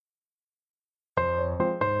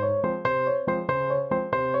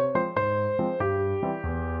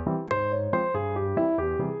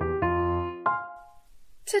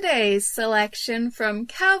today's selection from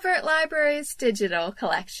Calvert Library's digital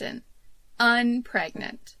collection,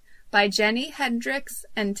 Unpregnant, by Jenny Hendricks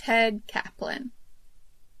and Ted Kaplan.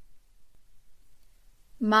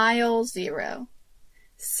 Mile 0.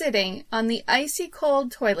 Sitting on the icy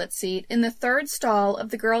cold toilet seat in the third stall of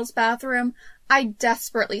the girls' bathroom, I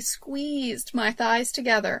desperately squeezed my thighs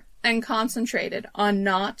together and concentrated on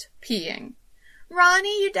not peeing.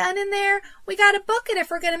 "Ronnie, you done in there? We gotta book it if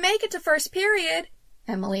we're gonna make it to first period,"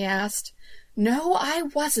 Emily asked. No, I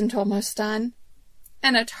wasn't almost done.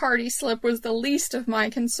 And a tardy slip was the least of my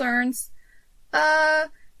concerns. Go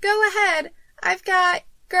ahead. I've got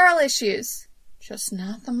girl issues. Just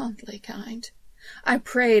not the monthly kind. I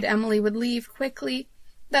prayed Emily would leave quickly.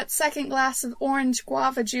 That second glass of orange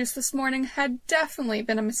guava juice this morning had definitely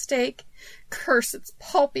been a mistake. Curse its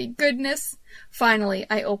pulpy goodness. Finally,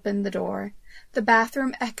 I opened the door. The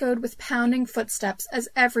bathroom echoed with pounding footsteps as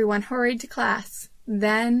everyone hurried to class.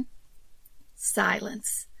 Then,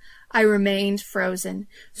 silence. I remained frozen,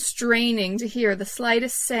 straining to hear the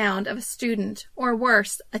slightest sound of a student, or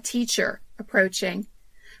worse, a teacher, approaching.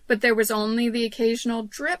 But there was only the occasional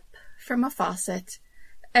drip from a faucet.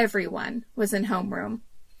 Everyone was in homeroom.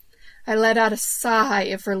 I let out a sigh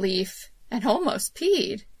of relief and almost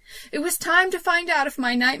peed. It was time to find out if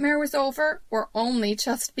my nightmare was over or only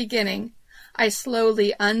just beginning. I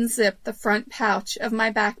slowly unzipped the front pouch of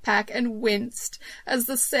my backpack and winced as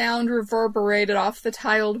the sound reverberated off the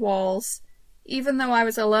tiled walls. Even though I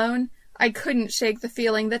was alone, I couldn't shake the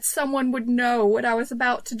feeling that someone would know what I was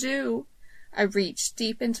about to do. I reached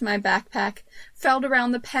deep into my backpack, felt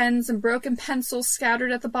around the pens and broken pencils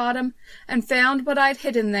scattered at the bottom, and found what I'd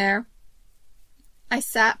hidden there. I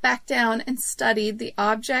sat back down and studied the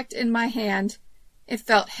object in my hand. It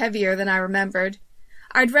felt heavier than I remembered.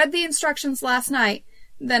 I'd read the instructions last night,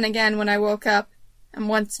 then again when I woke up, and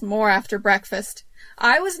once more after breakfast.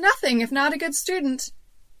 I was nothing if not a good student.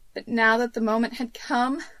 But now that the moment had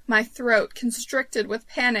come, my throat constricted with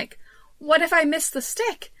panic. What if I missed the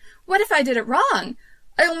stick? What if I did it wrong?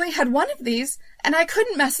 I only had one of these, and I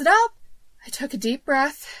couldn't mess it up. I took a deep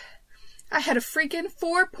breath. I had a freaking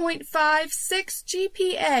 4.56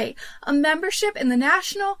 GPA, a membership in the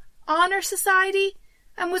National Honor Society,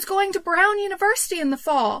 and was going to Brown University in the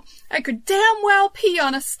fall. I could damn well pee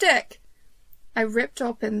on a stick. I ripped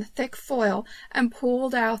open the thick foil and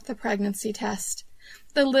pulled out the pregnancy test.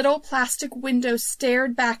 The little plastic window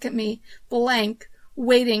stared back at me, blank,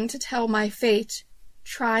 waiting to tell my fate.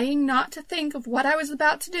 Trying not to think of what I was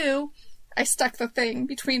about to do, I stuck the thing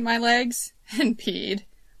between my legs and peed.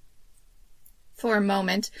 For a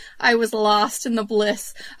moment, I was lost in the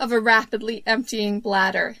bliss of a rapidly emptying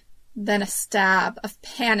bladder. Then a stab of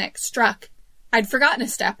panic struck. I'd forgotten a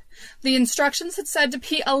step. The instructions had said to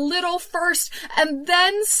pee a little first and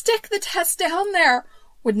then stick the test down there.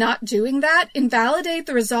 Would not doing that invalidate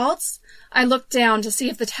the results? I looked down to see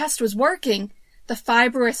if the test was working. The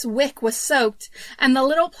fibrous wick was soaked, and the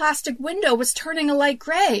little plastic window was turning a light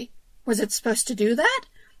gray. Was it supposed to do that?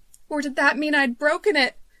 Or did that mean I'd broken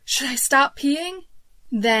it? Should I stop peeing?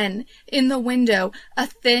 Then, in the window, a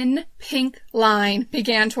thin pink line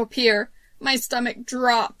began to appear. My stomach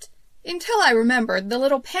dropped. Until I remembered the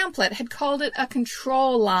little pamphlet had called it a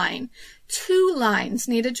control line. 2 lines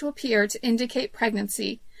needed to appear to indicate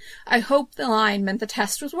pregnancy. I hoped the line meant the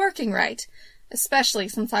test was working right, especially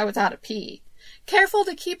since I was out of pee. Careful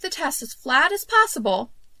to keep the test as flat as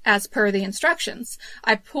possible, as per the instructions,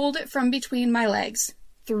 I pulled it from between my legs.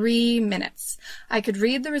 3 minutes. I could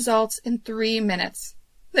read the results in 3 minutes.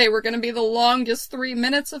 They were going to be the longest 3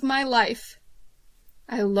 minutes of my life.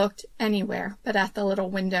 I looked anywhere but at the little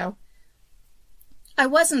window. I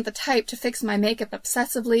wasn't the type to fix my makeup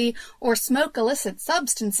obsessively or smoke illicit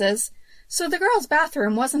substances, so the girls'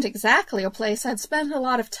 bathroom wasn't exactly a place I'd spent a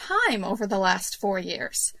lot of time over the last 4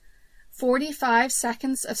 years. 45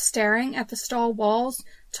 seconds of staring at the stall walls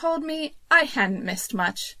told me I hadn't missed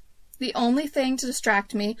much. The only thing to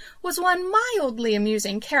distract me was one mildly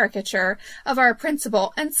amusing caricature of our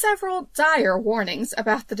principal and several dire warnings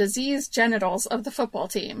about the diseased genitals of the football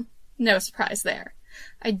team. No surprise there.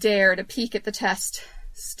 I dared a peek at the test.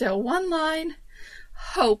 Still 1 line.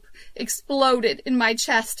 Hope exploded in my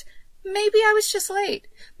chest. Maybe I was just late.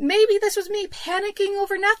 Maybe this was me panicking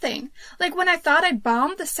over nothing, like when I thought I'd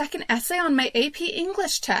bombed the second essay on my AP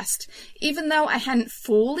English test. Even though I hadn't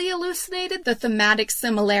fully elucidated the thematic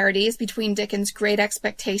similarities between Dickens' Great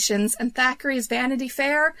Expectations and Thackeray's Vanity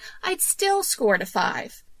Fair, I'd still scored a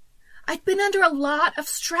 5. I'd been under a lot of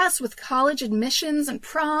stress with college admissions and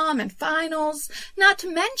prom and finals, not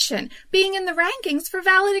to mention being in the rankings for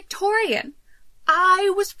valedictorian.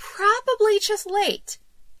 I was probably just late.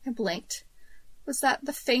 I blinked. Was that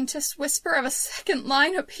the faintest whisper of a second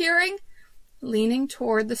line appearing? Leaning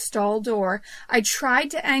toward the stall door, I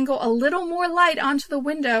tried to angle a little more light onto the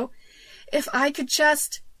window. If I could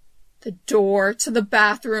just... The door to the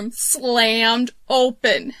bathroom slammed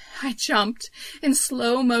open. I jumped. In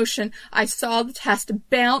slow motion, I saw the test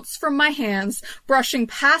bounce from my hands, brushing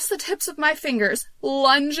past the tips of my fingers,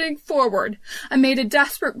 lunging forward. I made a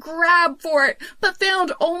desperate grab for it, but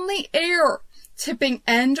found only air. Tipping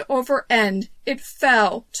end over end, it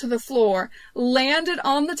fell to the floor, landed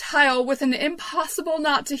on the tile with an impossible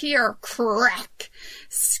not to hear crack,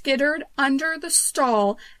 skittered under the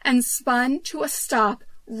stall, and spun to a stop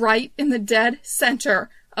right in the dead center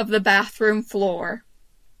of the bathroom floor.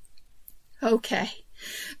 Okay,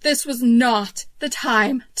 this was not the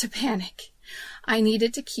time to panic. I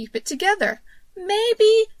needed to keep it together.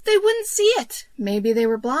 Maybe they wouldn't see it. Maybe they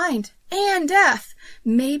were blind and deaf.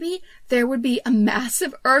 Maybe there would be a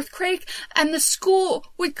massive earthquake and the school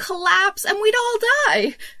would collapse and we'd all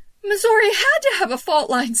die. Missouri had to have a fault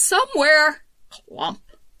line somewhere. Clomp,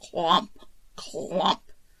 clomp, clomp.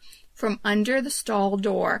 From under the stall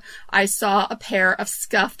door, I saw a pair of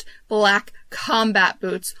scuffed black combat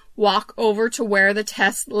boots walk over to where the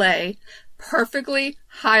test lay, perfectly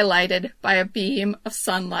highlighted by a beam of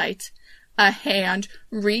sunlight. A hand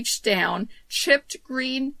reached down, chipped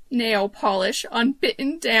green nail polish on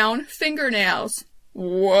bitten-down fingernails.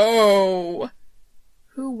 Whoa!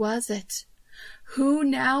 Who was it? Who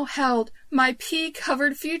now held my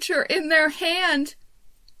pea-covered future in their hand?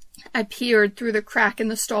 I peered through the crack in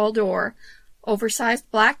the stall door. Oversized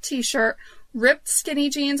black t-shirt, ripped skinny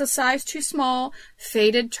jeans a size too small,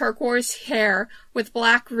 faded turquoise hair with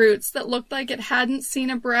black roots that looked like it hadn't seen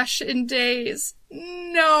a brush in days.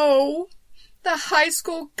 No! The high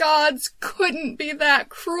school gods couldn't be that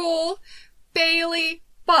cruel. Bailey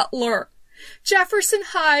Butler, Jefferson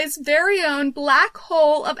High's very own black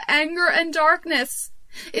hole of anger and darkness.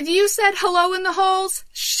 If you said hello in the halls,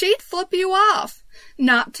 she'd flip you off.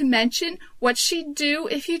 Not to mention what she'd do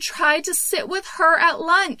if you tried to sit with her at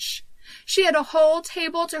lunch. She had a whole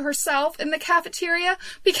table to herself in the cafeteria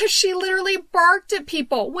because she literally barked at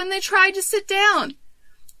people when they tried to sit down.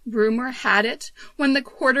 Rumor had it, when the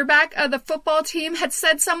quarterback of the football team had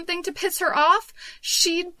said something to piss her off,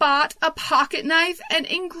 she'd bought a pocket knife and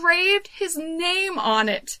engraved his name on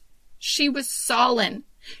it. She was sullen.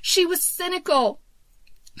 She was cynical.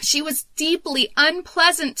 She was deeply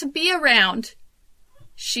unpleasant to be around.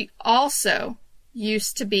 She also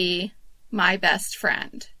used to be my best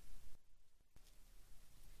friend.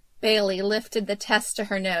 Bailey lifted the test to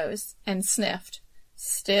her nose and sniffed.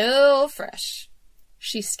 Still fresh.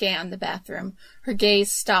 She scanned the bathroom, her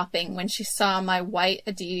gaze stopping when she saw my white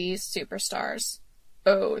Adidas Superstars.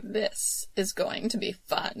 Oh, this is going to be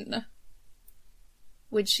fun.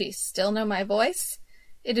 Would she still know my voice?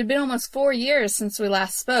 It had been almost 4 years since we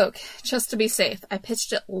last spoke. Just to be safe, I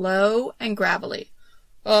pitched it low and gravelly.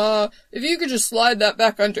 If you could just slide that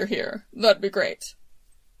back under here, that'd be great.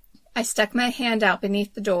 I stuck my hand out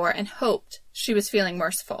beneath the door and hoped she was feeling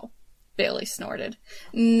merciful. Bailey snorted.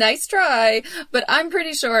 Nice try, but I'm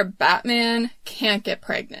pretty sure Batman can't get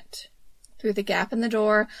pregnant. Through the gap in the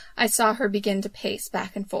door, I saw her begin to pace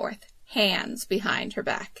back and forth, hands behind her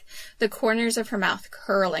back, the corners of her mouth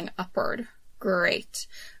curling upward. Great.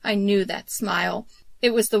 I knew that smile.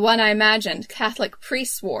 It was the one I imagined Catholic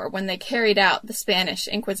priests wore when they carried out the Spanish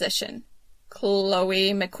Inquisition.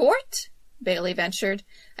 Chloe McCourt? Bailey ventured.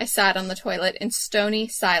 I sat on the toilet in stony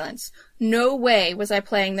silence. No way was I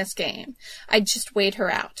playing this game. I'd just wait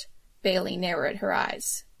her out. Bailey narrowed her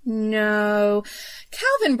eyes. No.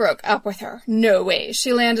 Calvin broke up with her. No way.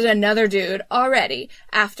 She landed another dude already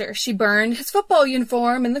after she burned his football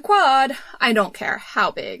uniform in the quad. I don't care how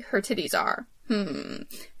big her titties are.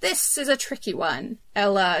 This is a tricky one.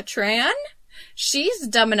 Ella Tran? She's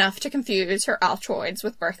dumb enough to confuse her Altoids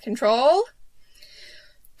with birth control.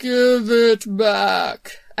 Give it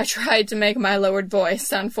back. I tried to make my lowered voice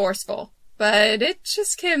sound forceful, but it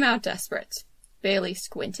just came out desperate. Bailey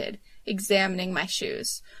squinted, examining my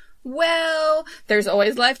shoes. Well, there's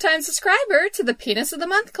always lifetime subscriber to the Penis of the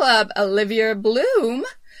Month Club, Olivia Bloom.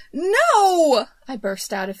 No! I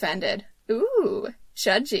burst out offended. Ooh,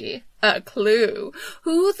 judgy. A clue.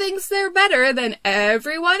 Who thinks they're better than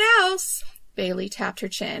everyone else? Bailey tapped her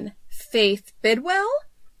chin. Faith Bidwell?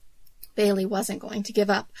 Bailey wasn't going to give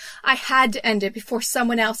up. I had to end it before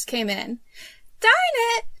someone else came in. Darn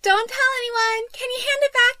it! Don't tell anyone! Can you hand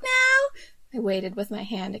it back now? I waited with my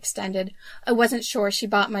hand extended. I wasn't sure she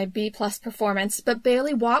bought my B+ performance, but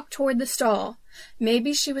Bailey walked toward the stall.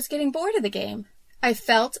 Maybe she was getting bored of the game. I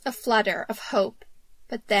felt a flutter of hope.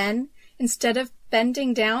 But then, instead of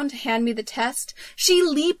bending down to hand me the test, she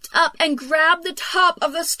leaped up and grabbed the top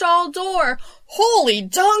of the stall door. "Holy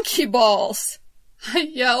donkey balls!" I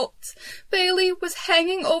yelped. Bailey was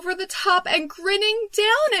hanging over the top and grinning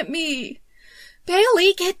down at me.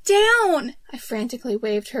 "Bailey, get down!" I frantically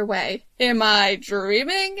waved her way. "Am I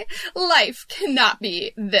dreaming? Life cannot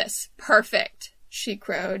be this perfect," she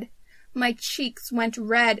crowed. My cheeks went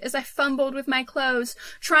red as I fumbled with my clothes,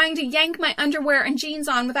 trying to yank my underwear and jeans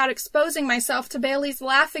on without exposing myself to Bailey's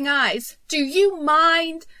laughing eyes. "Do you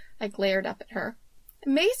mind?" I glared up at her.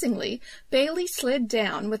 Amazingly, Bailey slid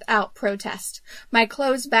down without protest. My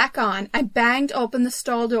clothes back on, I banged open the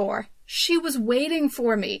stall door. She was waiting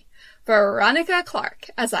for me. "Veronica Clark,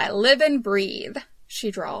 as I live and breathe," she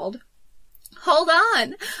drawled. "Hold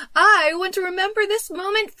on. I want to remember this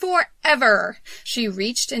moment forever." She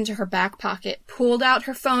reached into her back pocket, pulled out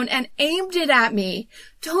her phone, and aimed it at me.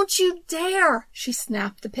 "Don't you dare!" She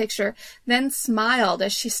snapped the picture, then smiled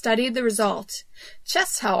as she studied the result.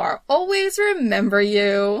 "Just how I'll always remember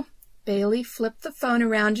you." Bailey flipped the phone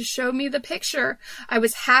around to show me the picture. I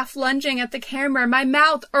was half lunging at the camera, my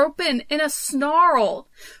mouth open in a snarl.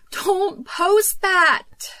 "Don't post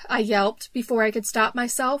that!" I yelped before I could stop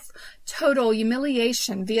myself. Total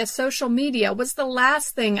humiliation via social media was the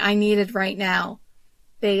last thing I needed right now.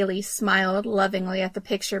 Bailey smiled lovingly at the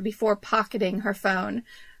picture before pocketing her phone.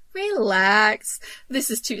 "Relax. This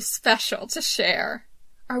is too special to share."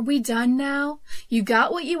 "Are we done now? You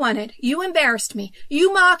got what you wanted. You embarrassed me.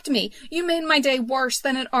 You mocked me. You made my day worse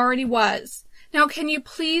than it already was. Now can you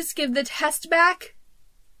please give the test back?"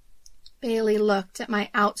 Bailey looked at my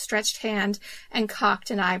outstretched hand and cocked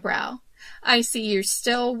an eyebrow. "I see you're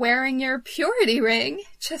still wearing your purity ring.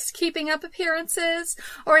 Just keeping up appearances?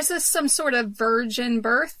 Or is this some sort of virgin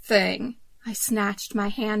birth thing?" I snatched my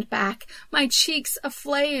hand back, my cheeks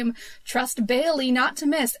aflame. Trust Bailey not to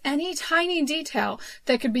miss any tiny detail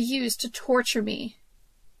that could be used to torture me.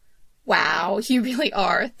 "Wow, you really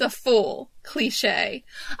are the full cliché."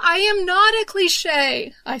 "I am not a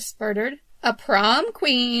cliché," I sputtered. "A prom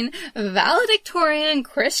queen, valedictorian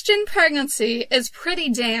Christian pregnancy is pretty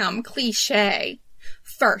damn cliché.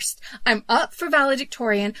 First, I'm up for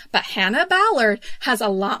valedictorian, but Hannah Ballard has a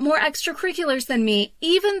lot more extracurriculars than me,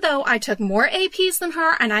 even though I took more APs than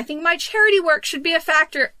her, and I think my charity work should be a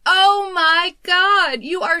factor." "Oh my God,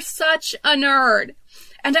 you are such a nerd."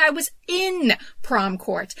 "And I was in prom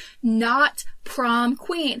court, not prom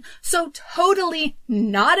queen, so totally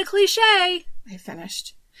not a cliché," I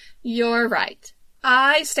finished. "You're right.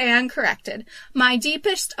 I stand corrected. My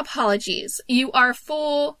deepest apologies. You are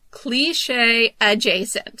full cliché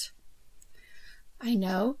adjacent." "I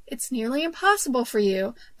know it's nearly impossible for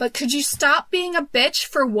you, but could you stop being a bitch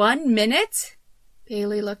for 1 minute?"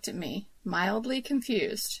 Bailey looked at me, mildly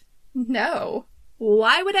confused. "No.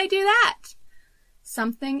 Why would I do that?"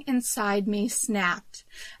 Something inside me snapped.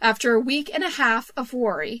 After a week and a half of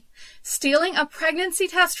worry, stealing a pregnancy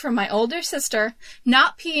test from my older sister,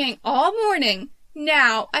 not peeing all morning,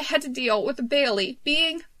 now I had to deal with Bailey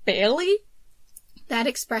being Bailey? That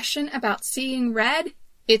expression about seeing red?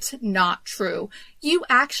 It's not true. You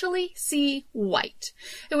actually see white.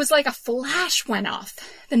 It was like a flash went off.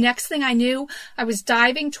 The next thing I knew, I was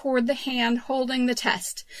diving toward the hand holding the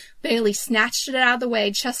test. Bailey snatched it out of the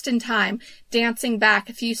way just in time, dancing back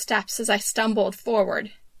a few steps as I stumbled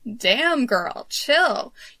forward. "Damn, girl,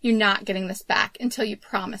 chill. You're not getting this back until you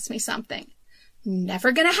promise me something."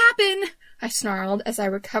 "Never gonna happen," I snarled as I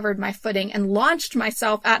recovered my footing and launched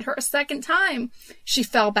myself at her a second time. She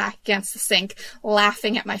fell back against the sink,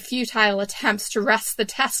 laughing at my futile attempts to wrest the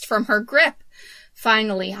test from her grip.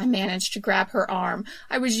 Finally, I managed to grab her arm.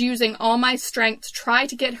 I was using all my strength to try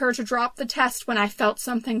to get her to drop the test when I felt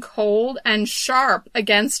something cold and sharp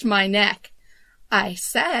against my neck. I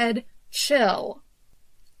said, "Chill."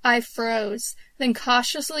 I froze, then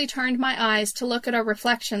cautiously turned my eyes to look at our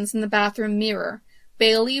reflections in the bathroom mirror.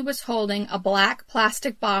 Bailey was holding a black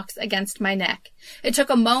plastic box against my neck. It took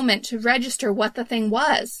a moment to register what the thing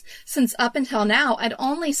was, since up until now I'd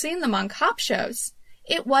only seen them on cop shows.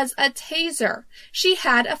 It was a taser. She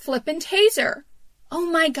had a flippin' taser. "Oh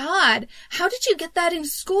my God, how did you get that in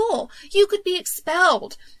school? You could be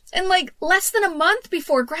expelled. And less than a month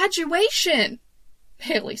before graduation."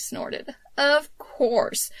 Bailey snorted. "Of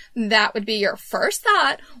course. That would be your first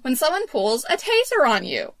thought when someone pulls a taser on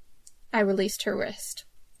you." I released her wrist.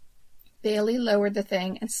 Bailey lowered the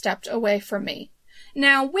thing and stepped away from me.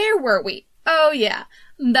 "Now, where were we? Oh, yeah.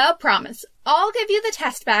 The promise. I'll give you the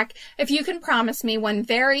test back if you can promise me one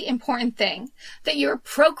very important thing. That your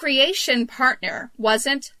procreation partner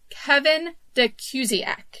wasn't Kevin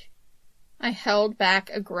DeCusiak." I held back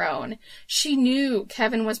a groan. She knew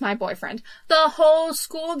Kevin was my boyfriend. The whole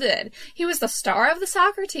school did. He was the star of the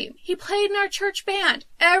soccer team. He played in our church band.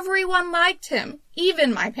 Everyone liked him,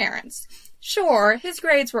 even my parents. Sure, his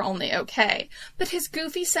grades were only okay, but his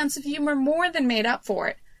goofy sense of humor more than made up for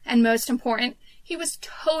it. And most important, he was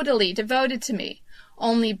totally devoted to me.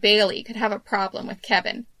 Only Bailey could have a problem with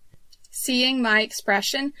Kevin. Seeing my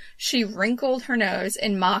expression, she wrinkled her nose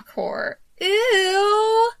in mock horror.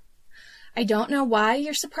 Ew! I don't know why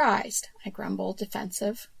you're surprised, I grumbled,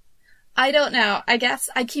 defensive. I don't know. I guess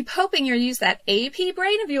I keep hoping you'll use that AP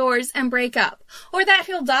brain of yours and break up. Or that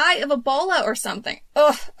he'll die of Ebola or something.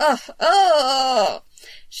 Ugh.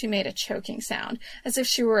 She made a choking sound, as if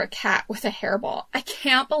she were a cat with a hairball. I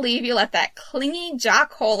can't believe you let that clingy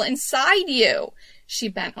jockhole inside you. She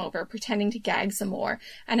bent over, pretending to gag some more,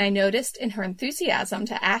 and I noticed in her enthusiasm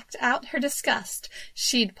to act out her disgust,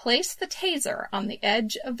 she'd placed the taser on the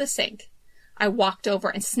edge of the sink. I walked over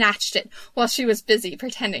and snatched it while she was busy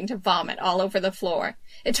pretending to vomit all over the floor.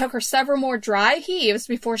 It took her several more dry heaves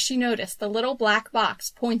before she noticed the little black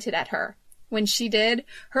box pointed at her. When she did,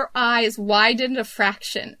 her eyes widened a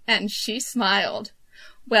fraction, and she smiled.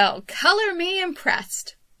 Well, color me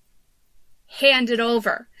impressed. Hand it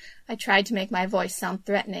over. I tried to make my voice sound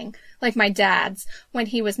threatening, like my dad's, when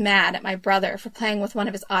he was mad at my brother for playing with one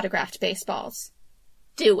of his autographed baseballs.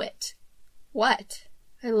 Do it. What?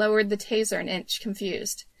 I lowered the taser an inch,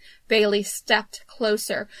 confused. Bailey stepped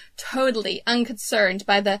closer, totally unconcerned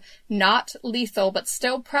by the not lethal but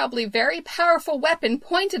still probably very powerful weapon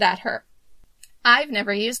pointed at her. I've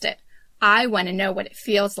never used it. I want to know what it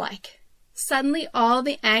feels like. Suddenly all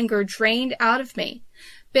the anger drained out of me.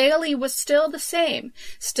 Bailey was still the same,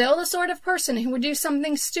 still the sort of person who would do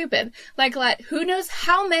something stupid, like let who knows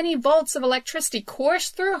how many volts of electricity course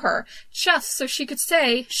through her, just so she could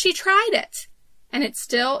say she tried it. And it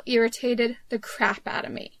still irritated the crap out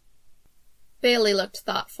of me. Bailey looked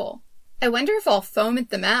thoughtful. I wonder if I'll foam at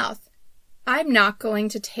the mouth. I'm not going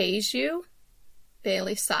to tase you.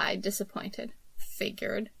 Bailey sighed, disappointed.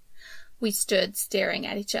 Figured. We stood staring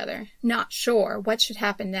at each other, not sure what should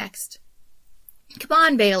happen next. Come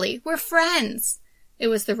on, Bailey, we're friends. It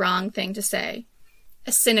was the wrong thing to say.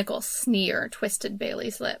 A cynical sneer twisted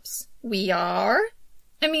Bailey's lips. We are?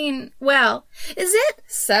 I mean, well, is it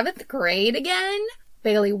 7th grade again?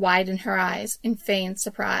 Bailey widened her eyes in feigned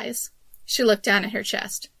surprise. She looked down at her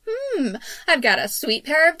chest. I've got a sweet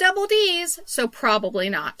pair of double Ds, so probably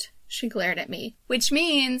not. She glared at me, which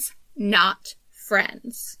means not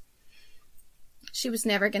friends. She was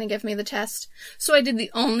never going to give me the test, so I did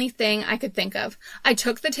the only thing I could think of. I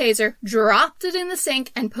took the taser, dropped it in the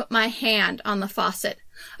sink, and put my hand on the faucet.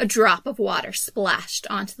 A drop of water splashed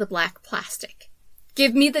onto the black plastic.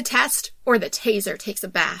 Give me the test, or the taser takes a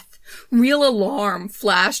bath. Real alarm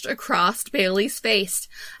flashed across Bailey's face.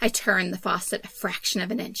 I turned the faucet a fraction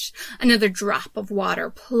of an inch. Another drop of water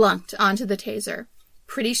plunked onto the taser.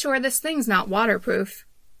 Pretty sure this thing's not waterproof.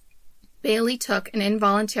 Bailey took an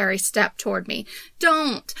involuntary step toward me.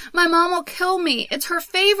 Don't! My mom will kill me. It's her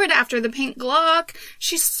favorite after the pink Glock.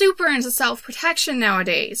 She's super into self-protection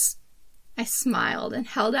nowadays. I smiled and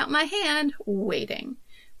held out my hand, waiting.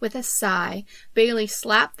 With a sigh, Bailey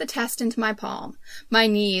slapped the test into my palm. My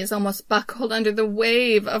knees almost buckled under the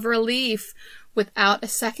wave of relief. Without a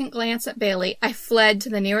second glance at Bailey, I fled to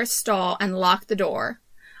the nearest stall and locked the door.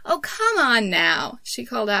 Oh, come on now, she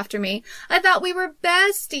called after me. I thought we were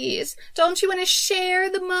besties. Don't you want to share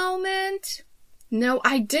the moment? No,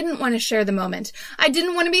 I didn't want to share the moment. I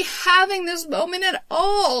didn't want to be having this moment at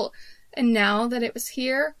all. And now that it was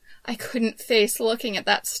here, I couldn't face looking at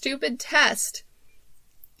that stupid test.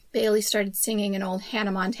 Bailey started singing an old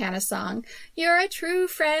Hannah Montana song. You're a true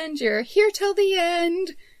friend, you're here till the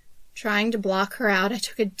end. Trying to block her out, I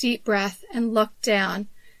took a deep breath and looked down.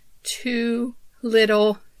 2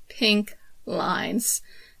 little pink lines,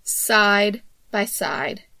 side by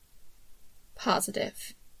side.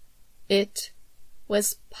 Positive. It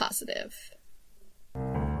was positive.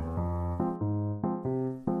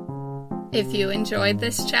 If you enjoyed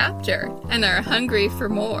this chapter and are hungry for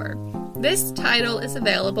more, this title is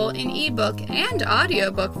available in ebook and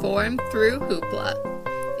audiobook form through Hoopla.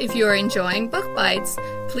 If you're enjoying Book Bites,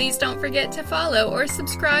 please don't forget to follow or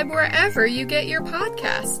subscribe wherever you get your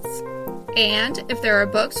podcasts. And if there are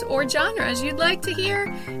books or genres you'd like to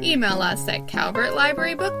hear, email us at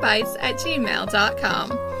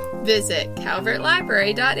calvertlibrarybookbites@gmail.com. Visit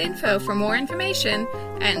calvertlibrary.info for more information,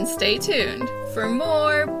 and stay tuned for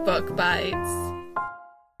more Book Bites.